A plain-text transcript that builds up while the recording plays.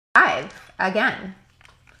live again.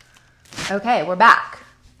 Okay, we're back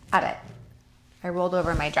at it. I rolled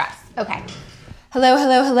over my dress. Okay. Hello,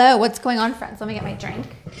 hello, hello. What's going on, friends? Let me get my drink.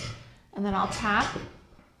 And then I'll tap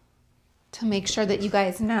to make sure that you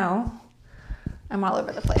guys know I'm all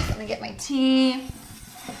over the place. Let me get my tea.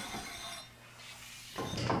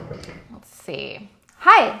 Let's see.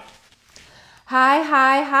 Hi. Hi,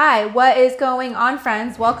 hi, hi. What is going on,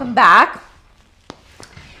 friends? Welcome back.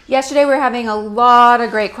 Yesterday, we were having a lot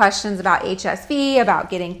of great questions about HSV, about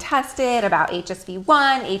getting tested, about HSV1,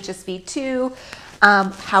 HSV2.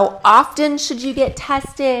 How often should you get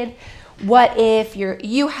tested? What if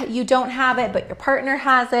you don't have it, but your partner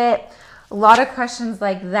has it? A lot of questions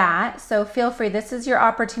like that. So feel free. This is your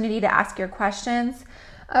opportunity to ask your questions.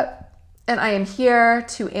 And I am here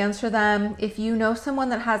to answer them. If you know someone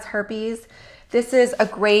that has herpes, this is a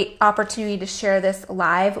great opportunity to share this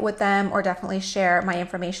live with them, or definitely share my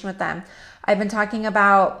information with them. I've been talking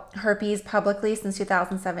about herpes publicly since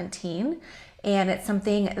 2017, and it's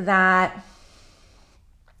something that,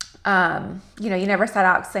 you never set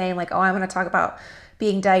out saying like, oh, I'm going to talk about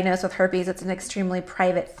being diagnosed with herpes. It's an extremely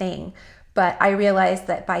private thing. But I realized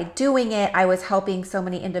that by doing it, I was helping so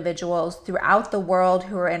many individuals throughout the world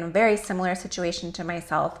who are in a very similar situation to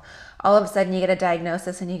myself. All of a sudden you get a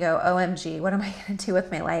diagnosis and you go, OMG, what am I going to do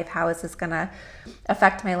with my life? How is this going to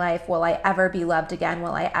affect my life? Will I ever be loved again?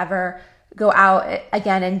 Will I ever go out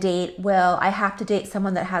again and date? Will I have to date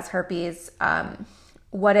someone that has herpes?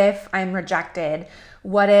 What if I'm rejected?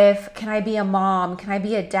 Can I be a mom? Can I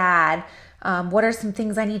be a dad? What are some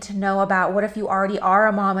things I need to know about? What if you already are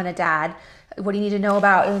a mom and a dad? What do you need to know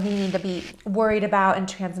about? What do you need to be worried about in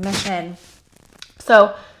transmission?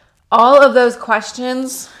 So all of those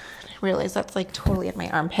questions, I realize that's like totally in my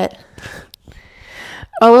armpit.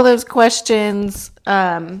 All of those questions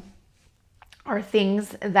are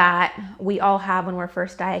things that we all have when we're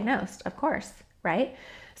first diagnosed, of course, right?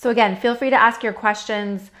 So again, feel free to ask your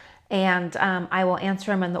questions, and I will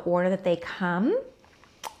answer them in the order that they come.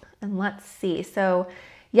 And let's see. So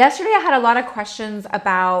yesterday I had a lot of questions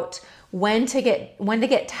about when to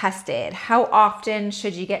get tested. How often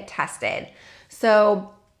should you get tested?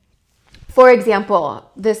 So for example,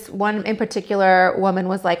 this one in particular woman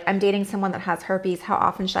was like, I'm dating someone that has herpes. How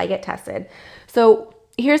often should I get tested? So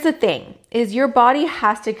here's the thing, is your body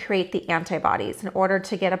has to create the antibodies in order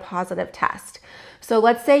to get a positive test. So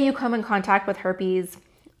let's say you come in contact with herpes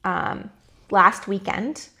last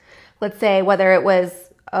weekend. Let's say whether it was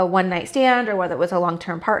a one-night stand or whether it was a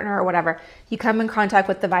long-term partner or whatever, you come in contact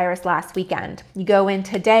with the virus last weekend. You go in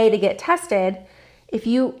today to get tested. If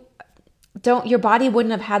you don't, your body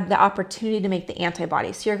wouldn't have had the opportunity to make the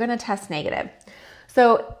antibodies. So you're going to test negative.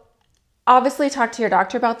 So obviously talk to your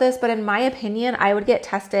doctor about this, but in my opinion, I would get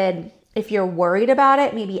tested if you're worried about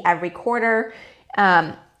it, maybe every quarter,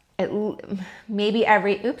 maybe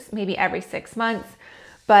every 6 months.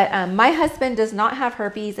 But my husband does not have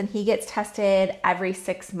herpes, and he gets tested every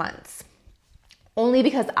 6 months. Only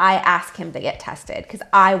because I ask him to get tested, because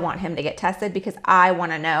I want him to get tested, because I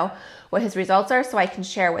want to know what his results are so I can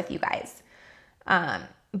share with you guys.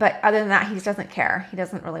 But other than that, he just doesn't care. He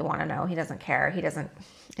doesn't really want to know. He doesn't care.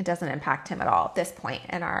 It doesn't impact him at all at this point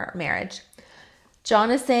in our marriage.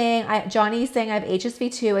 Johnny's saying I have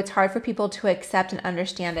HSV2. It's hard for people to accept and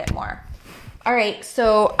understand it more. All right,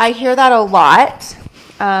 so I hear that a lot.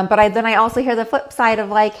 But then I also hear the flip side of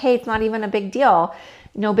like, hey, it's not even a big deal.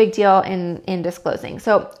 No big deal in disclosing.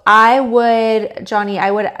 So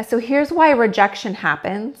so here's why rejection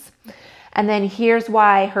happens. And then here's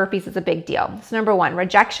why herpes is a big deal. So number one,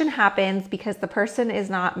 rejection happens because the person is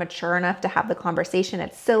not mature enough to have the conversation.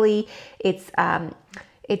 It's silly. It's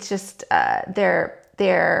just,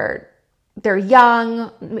 they're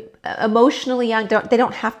young, emotionally young. They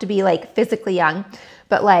don't have to be like physically young,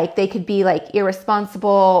 but like they could be like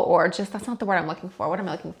irresponsible, or just, that's not the word I'm looking for. What am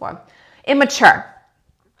I looking for? Immature.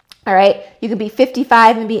 All right. You can be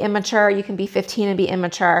 55 and be immature. You can be 15 and be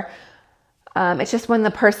immature. It's just when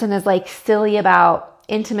the person is like silly about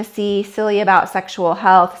intimacy, silly about sexual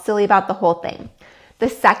health, silly about the whole thing. The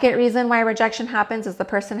second reason why rejection happens is the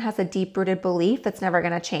person has a deep-rooted belief that's never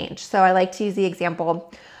going to change. So I like to use the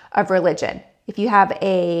example of religion. If you have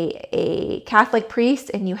a Catholic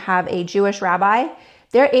priest and you have a Jewish rabbi,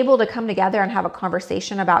 they're able to come together and have a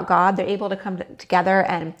conversation about God. They're able to come together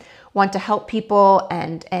and want to help people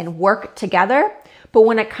and work together. But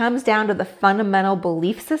when it comes down to the fundamental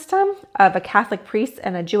belief system of a Catholic priest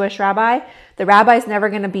and a Jewish rabbi, the rabbi is never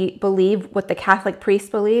going to believe what the Catholic priest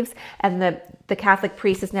believes, and the Catholic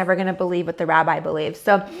priest is never going to believe what the rabbi believes.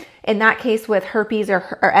 So in that case with herpes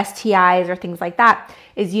or STIs or things like that,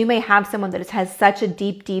 is you may have someone that has such a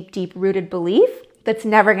deep rooted belief that's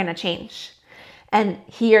never going to change. And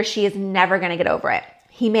he or she is never going to get over it.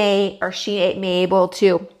 He may or she may be able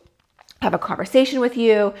to have a conversation with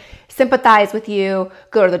you, sympathize with you,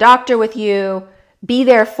 go to the doctor with you, be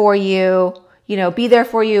there for you, be there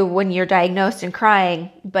for you when you're diagnosed and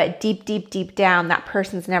crying. But deep, deep, deep down, that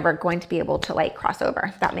person's never going to be able to cross over,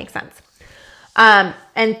 if that makes sense.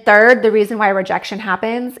 And third, the reason why rejection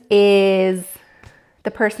happens is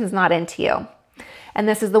the person's not into you. And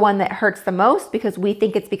this is the one that hurts the most because we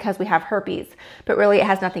think it's because we have herpes, but really it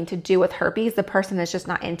has nothing to do with herpes. The person is just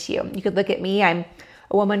not into you. You could look at me. I'm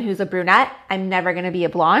a woman who's a brunette. I'm never going to be a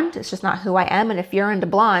blonde. It's just not who I am. And if you're into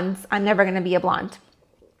blondes, I'm never going to be a blonde,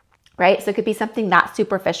 right? So it could be something that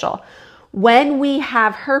superficial. When we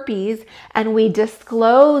have herpes and we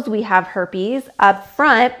disclose we have herpes up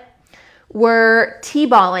front, we're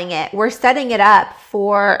T-balling it. We're setting it up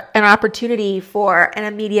for an opportunity for an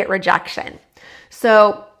immediate rejection.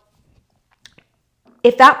 So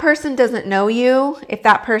if that person doesn't know you, if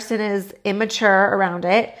that person is immature around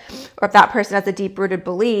it, or if that person has a deep-rooted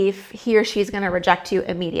belief, he or she's going to reject you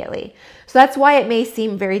immediately. So that's why it may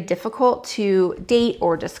seem very difficult to date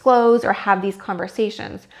or disclose or have these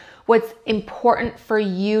conversations. What's important for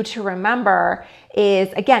you to remember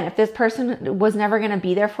is, again, if this person was never going to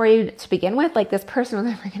be there for you to begin with, this person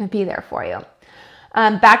was never going to be there for you.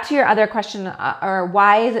 Back to your other question, or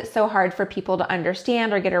why is it so hard for people to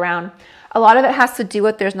understand or get around? A lot of it has to do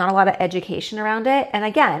with there's not a lot of education around it. And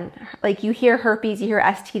again, you hear herpes, you hear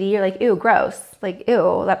STD, you're like, ew, gross.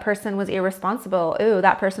 Ew, that person was irresponsible. Ew,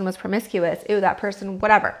 that person was promiscuous. Ew, that person,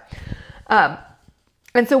 whatever.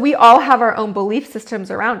 And so we all have our own belief systems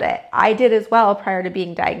around it. I did as well prior to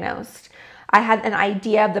being diagnosed. I had an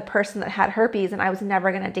idea of the person that had herpes and I was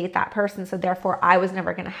never going to date that person. So therefore I was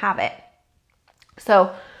never going to have it.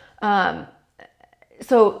 So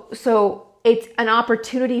it's an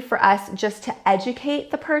opportunity for us just to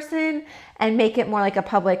educate the person and make it more like a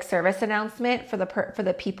public service announcement for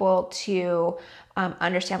the people to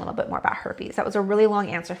understand a little bit more about herpes. That was a really long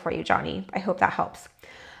answer for you, Johnny. I hope that helps.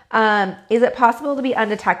 Is it possible to be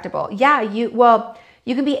undetectable? Yeah, you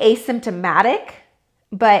can be asymptomatic,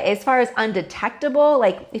 but as far as undetectable,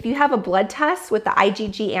 if you have a blood test with the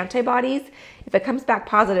IgG antibodies, if it comes back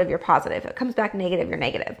positive, you're positive. If it comes back negative, you're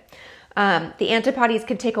negative. The antibodies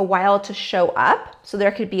could take a while to show up. So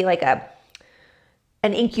there could be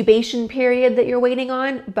an incubation period that you're waiting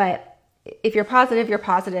on, but if you're positive, you're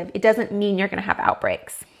positive. It doesn't mean you're going to have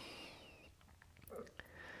outbreaks.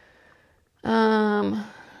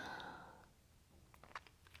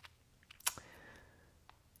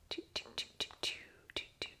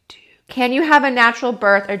 Can you have a natural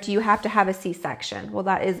birth or do you have to have a C-section? Well,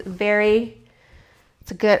 that is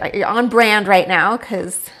you're on brand right now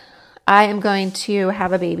because I am going to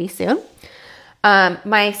have a baby soon.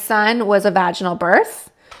 My son was a vaginal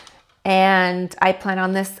birth and I plan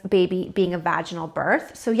on this baby being a vaginal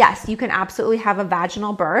birth. So yes, you can absolutely have a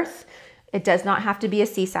vaginal birth. It does not have to be a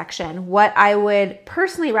C-section. What I would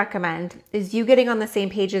personally recommend is you getting on the same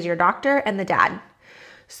page as your doctor and the dad.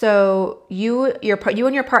 So you and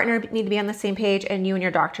your partner need to be on the same page and you and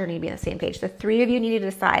your doctor need to be on the same page. The three of you need to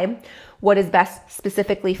decide what is best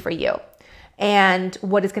specifically for you and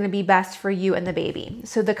what is going to be best for you and the baby.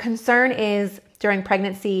 So the concern is during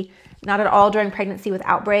pregnancy, not at all during pregnancy with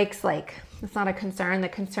outbreaks. It's not a concern. The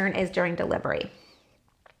concern is during delivery.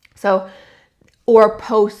 So, or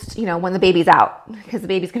post, when the baby's out, because the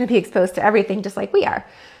baby's going to be exposed to everything just like we are,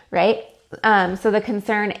 right? So the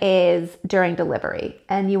concern is during delivery,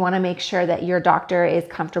 and you want to make sure that your doctor is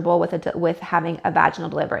comfortable with having a vaginal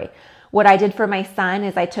delivery. What I did for my son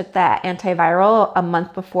is I took that antiviral a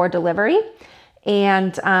month before delivery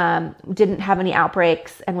and didn't have any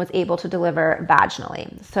outbreaks and was able to deliver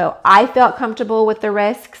vaginally. So I felt comfortable with the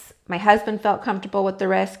risks. My husband felt comfortable with the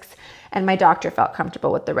risks. And my doctor felt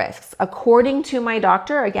comfortable with the risks. According to my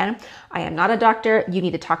doctor, again, I am not a doctor. You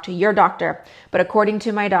need to talk to your doctor. But according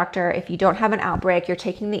to my doctor, if you don't have an outbreak, you're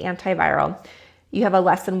taking the antiviral, you have a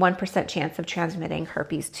less than 1% chance of transmitting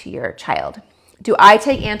herpes to your child. Do I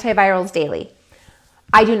take antivirals daily?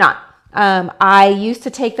 I do not. I used to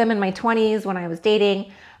take them in my 20s when I was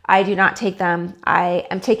dating. I do not take them. I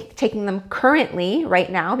am taking them currently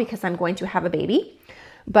right now because I'm going to have a baby.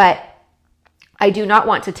 But I do not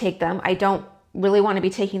want to take them. I don't really want to be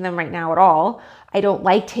taking them right now at all. I don't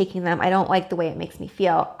like taking them. I don't like the way it makes me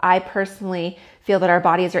feel. I personally feel that our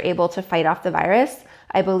bodies are able to fight off the virus.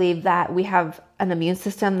 I believe that we have an immune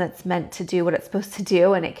system that's meant to do what it's supposed to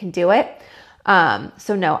do and it can do it.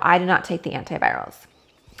 So no, I do not take the antivirals.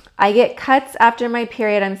 I get cuts after my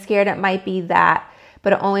period. I'm scared it might be that,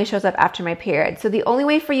 but it only shows up after my period. So the only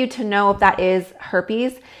way for you to know if that is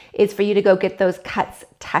herpes is for you to go get those cuts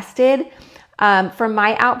tested. For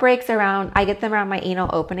my outbreaks I get them around my anal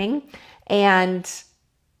opening, and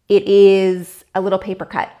it is a little paper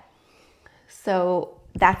cut. So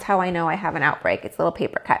that's how I know I have an outbreak. It's a little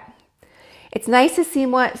paper cut. It's nice to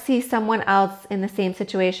see someone else in the same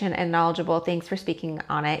situation and knowledgeable. Thanks for speaking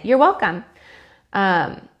on it. You're welcome.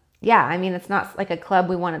 Yeah, I mean, it's not like a club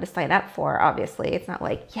we wanted to sign up for, obviously. It's not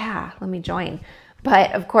like, yeah, let me join.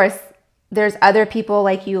 But of course, there's other people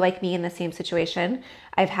like you, like me in the same situation.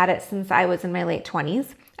 I've had it since I was in my late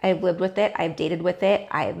 20s. I've lived with it. I've dated with it.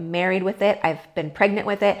 I've married with it. I've been pregnant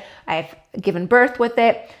with it. I've given birth with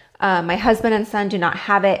it. My husband and son do not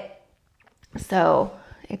have it. So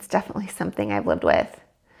it's definitely something I've lived with.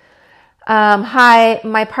 Hi,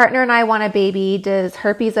 my partner and I want a baby. Does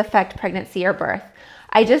herpes affect pregnancy or birth?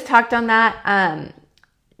 I just talked on that.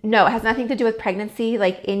 No, it has nothing to do with pregnancy.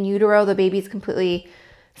 Like in utero, the baby's completely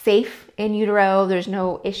safe in utero. There's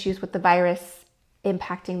no issues with the virus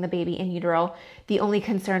impacting the baby in utero. The only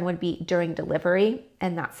concern would be during delivery,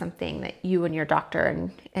 and that's something that you and your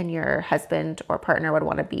doctor and your husband or partner would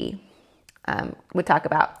want to would talk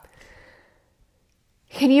about.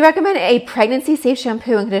 Can you recommend a pregnancy safe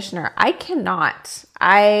shampoo and conditioner? I cannot.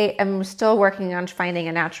 I am still working on finding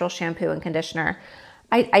a natural shampoo and conditioner.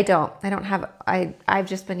 I've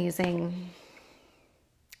just been using,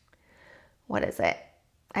 what is it?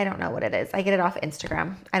 I don't know what it is. I get it off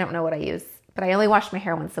Instagram. I don't know what I use, but I only wash my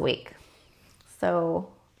hair once a week. So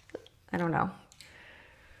I don't know.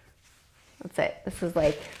 That's it. This is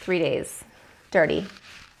like 3 days dirty.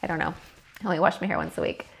 I don't know. I only wash my hair once a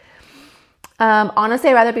week. Honestly,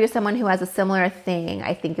 I'd rather be with someone who has a similar thing.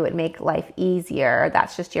 I think it would make life easier.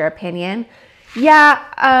 That's just your opinion.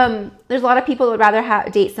 Yeah, there's a lot of people that would rather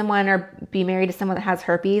date someone or be married to someone that has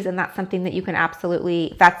herpes, and that's something that you can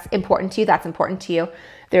absolutely, if that's important to you, that's important to you.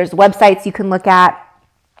 There's websites you can look at.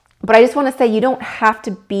 But I just want to say you don't have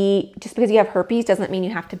to be, just because you have herpes doesn't mean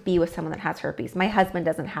you have to be with someone that has herpes. My husband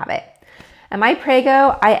doesn't have it. Am I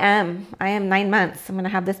prego? I am 9 months. I'm going to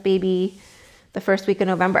have this baby the first week of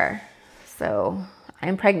November. So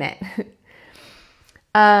I'm pregnant.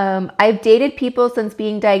 I've dated people since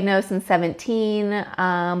being diagnosed in 17,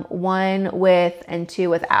 1 with and 2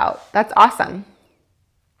 without. That's awesome.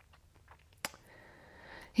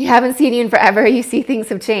 You haven't seen me in forever. You see things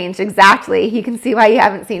have changed. Exactly. You can see why you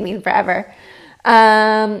haven't seen me in forever.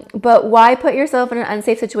 But why put yourself in an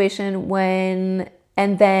unsafe situation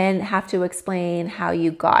and then have to explain how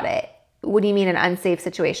you got it? What do you mean an unsafe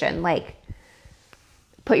situation? Like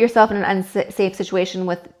put yourself in an unsafe situation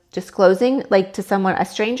with disclosing like to someone, a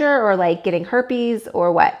stranger, or like getting herpes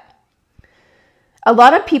or what? A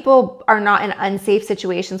lot of people are not in unsafe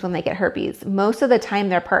situations when they get herpes. Most of the time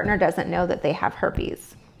their partner doesn't know that they have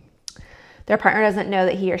herpes. Their partner doesn't know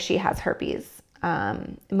that he or she has herpes.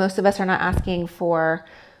 Most of us are not asking for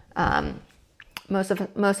most of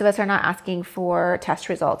us are not asking for test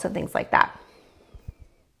results and things like that.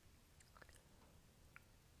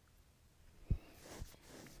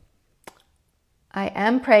 I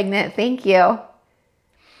am pregnant. Thank you.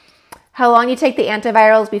 How long do you take the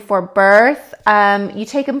antivirals before birth? You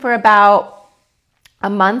take them for about a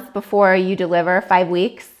month before you deliver, 5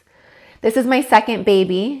 weeks. This is my second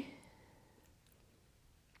baby.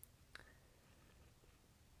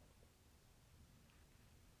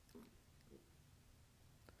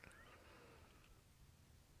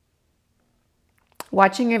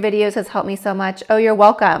 Watching your videos has helped me so much. Oh, you're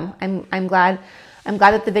welcome. I'm glad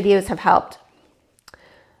that the videos have helped.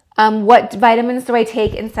 What vitamins do I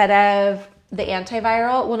take instead of the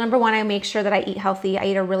antiviral? Well, number one, I make sure that I eat healthy. I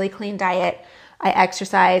eat a really clean diet. I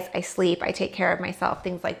exercise, I sleep, I take care of myself,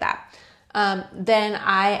 things like that. Then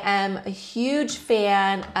I am a huge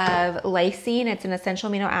fan of lysine. It's an essential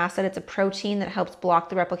amino acid. It's a protein that helps block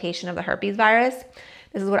the replication of the herpes virus.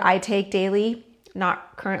 This is what I take daily.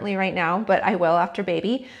 Not currently right now, but I will after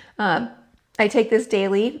baby. I take this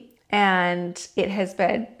daily and it has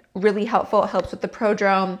been really helpful. It helps with the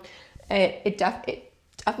prodrome. It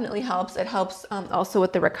definitely helps. It helps also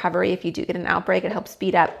with the recovery. If you do get an outbreak, it helps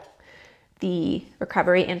speed up the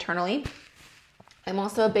recovery internally. I'm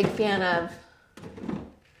also a big fan of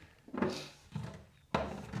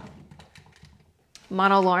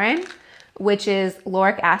Monolaurin, which is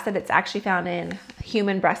lauric acid. It's actually found in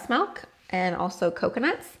human breast milk and also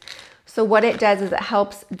coconuts. So what it does is it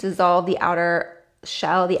helps dissolve the outer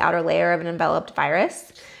shell, the outer layer of an enveloped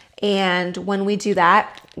virus. And when we do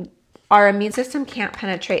that, our immune system can't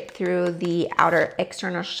penetrate through the outer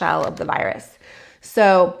external shell of the virus.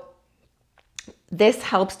 So This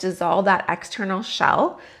helps dissolve that external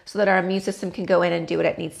shell so that our immune system can go in and do what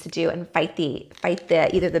it needs to do and fight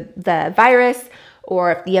either the virus,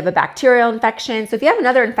 or if you have a bacterial infection. So if you have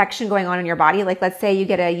another infection going on in your body, like let's say you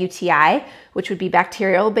get a UTI, which would be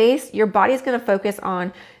bacterial based, your body's going to focus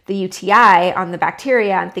on the UTI, on the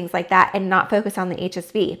bacteria and things like that, and not focus on the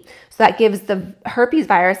HSV. So that gives the herpes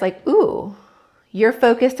virus like, ooh, you're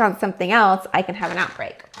focused on something else, I can have an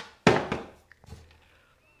outbreak.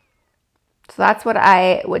 So that's what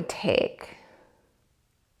I would take.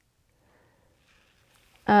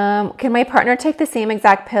 Can my partner take the same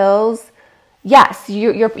exact pills? Yes,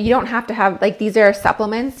 you don't have to have, like, these are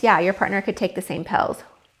supplements. Yeah, your partner could take the same pills.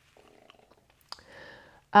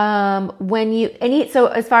 So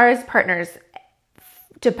as far as partners,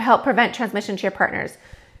 to help prevent transmission to your partners,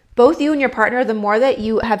 both you and your partner, the more that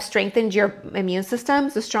you have strengthened your immune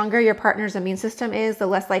systems, the stronger your partner's immune system is, the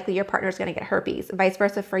less likely your partner is going to get herpes. Vice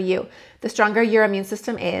versa for you. The stronger your immune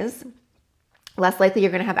system is, less likely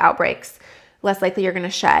you're going to have outbreaks, less likely you're going to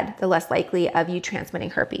shed, the less likely of you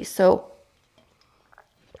transmitting herpes. So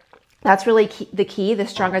that's really the key, the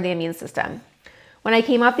stronger the immune system. When I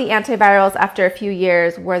came off the antivirals after a few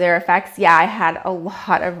years, were there effects? Yeah, I had a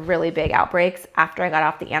lot of really big outbreaks after I got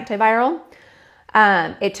off the antiviral.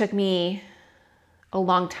 It took me a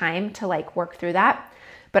long time to like work through that,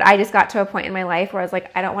 but I just got to a point in my life where I was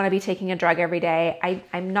like, I don't want to be taking a drug every day.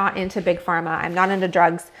 I'm not into big pharma. I'm not into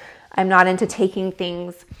drugs. I'm not into taking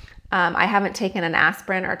things. I haven't taken an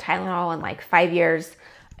aspirin or Tylenol in like 5 years.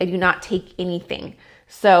 I do not take anything.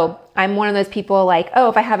 So I'm one of those people like, oh,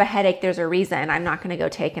 if I have a headache, there's a reason. I'm not going to go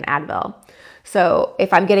take an Advil. So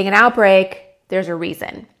if I'm getting an outbreak, there's a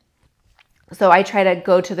reason. So I try to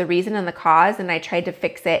go to the reason and the cause, and I tried to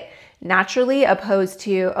fix it naturally, opposed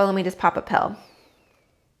to, oh, let me just pop a pill.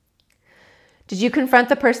 Did you confront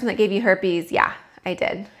the person that gave you herpes? Yeah, I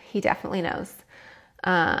did. He definitely knows.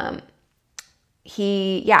 I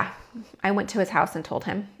went to his house and told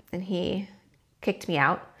him, and he kicked me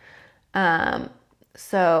out.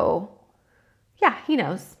 So yeah, he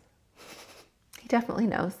knows. He definitely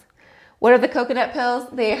knows. What are the coconut pills?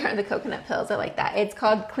 They are the coconut pills. I like that. It's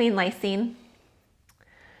called clean Lysine.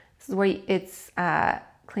 This is where it's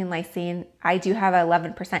clean Lysine. I do have an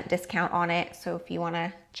 11% discount on it. So if you want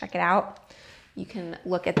to check it out, you can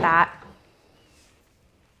look at that.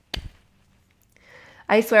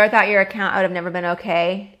 I swear without your account, I would have never been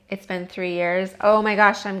okay. It's been 3 years. Oh my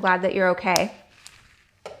gosh, I'm glad that you're okay.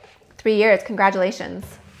 3 years, congratulations.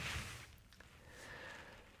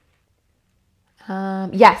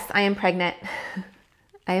 Yes, I am pregnant.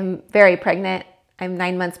 I am very pregnant. I'm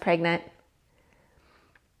 9 months pregnant.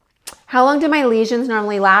 How long do my lesions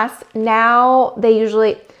normally last? Now they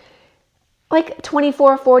usually like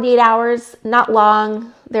 24, 48 hours, not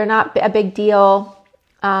long. They're not a big deal.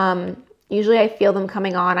 Usually I feel them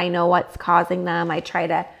coming on. I know what's causing them. I try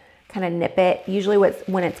to kind of nip it. Usually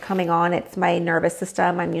when it's coming on, it's my nervous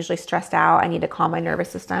system. I'm usually stressed out. I need to calm my nervous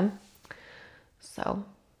system. So,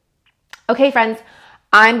 okay, friends,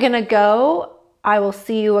 I'm going to go. I will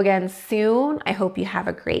see you again soon. I hope you have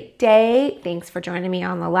a great day. Thanks for joining me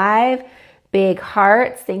on the live. Big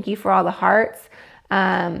hearts. Thank you for all the hearts.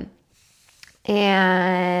 And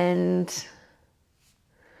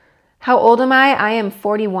how old am I? I am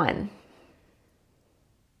 41.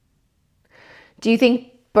 Do you think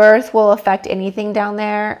birth will affect anything down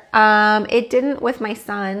there? It didn't with my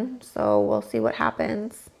son, so we'll see what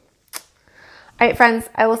happens. All right, friends,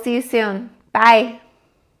 I will see you soon. Bye.